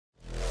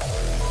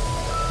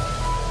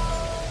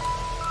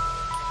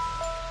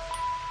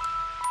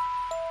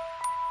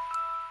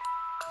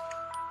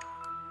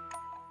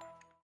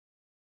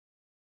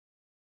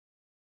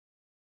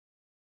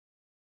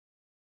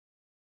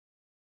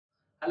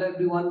Hello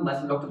everyone,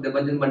 myself Dr.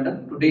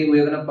 Dizziness. Today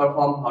we are going to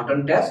perform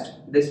Hautant test.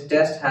 This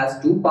test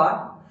has two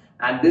parts,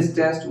 and this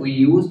test we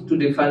use to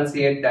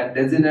differentiate that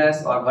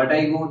dizziness or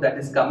vertigo that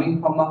is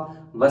coming from a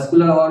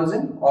vascular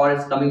origin or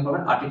it's coming from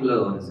an articular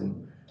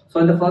origin.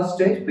 So in the first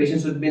stage,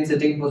 patient should be in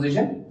sitting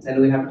position.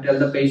 Then we have to tell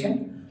the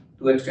patient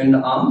to extend the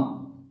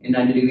arm in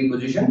 90-degree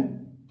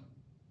position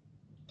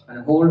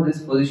and hold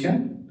this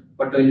position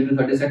for 20 to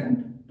 30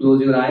 seconds. Close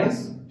your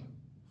eyes.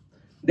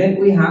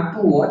 Then we have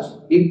to watch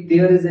if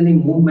there is any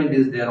movement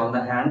is there on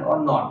the hand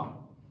or not,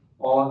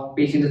 or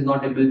patient is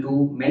not able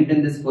to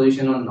maintain this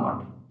position or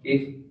not.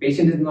 If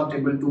patient is not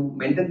able to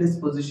maintain this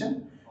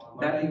position,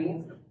 that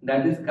means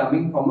that is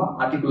coming from an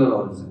articular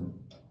origin.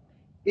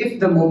 If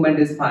the movement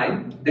is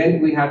fine,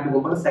 then we have to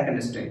go for the second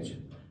stage.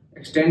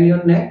 Extend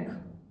your neck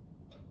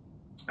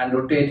and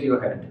rotate your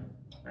head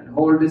and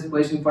hold this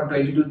position for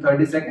 20 to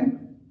 30 seconds.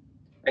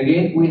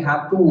 Again, we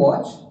have to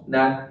watch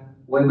that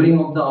wavering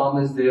of the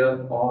arm is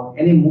there or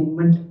any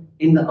movement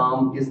in the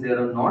arm is there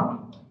or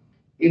not.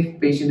 If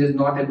patient is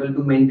not able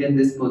to maintain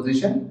this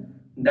position,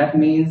 that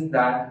means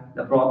that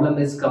the problem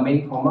is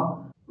coming from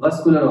a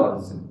vascular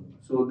origin.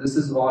 So this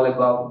is all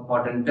about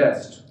Hautant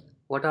test.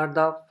 What are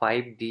the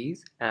 5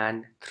 Ds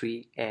and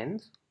 3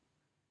 Ns?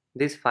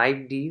 These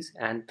 5 Ds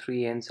and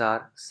 3 Ns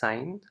are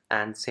signs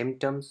and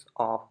symptoms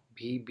of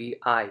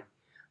VBI,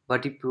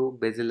 vertebral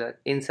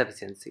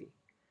insufficiency.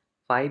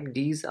 5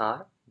 Ds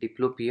are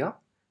diplopia,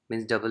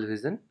 means double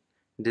vision,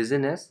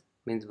 dizziness,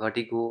 means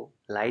vertigo,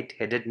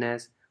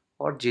 lightheadedness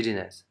or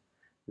giddiness,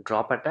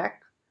 drop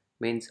attack,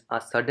 means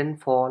a sudden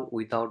fall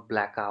without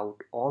blackout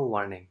or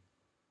warning,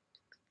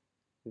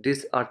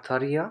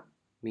 dysarthria,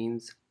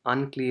 means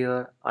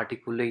unclear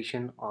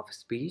articulation of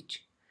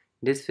speech,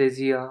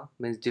 dysphagia,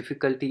 means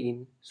difficulty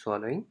in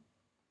swallowing.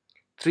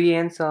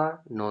 3 Ns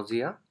are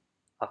nausea,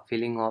 a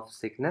feeling of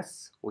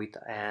sickness with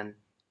an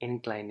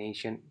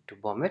inclination to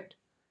vomit,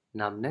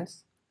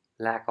 numbness,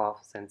 lack of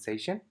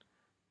sensation,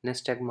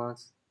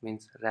 nystagmus,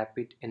 means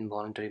rapid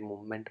involuntary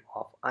movement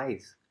of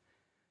eyes.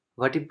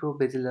 Vertebral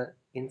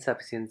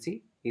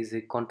insufficiency is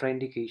a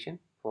contraindication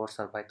for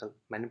cervical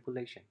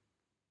manipulation.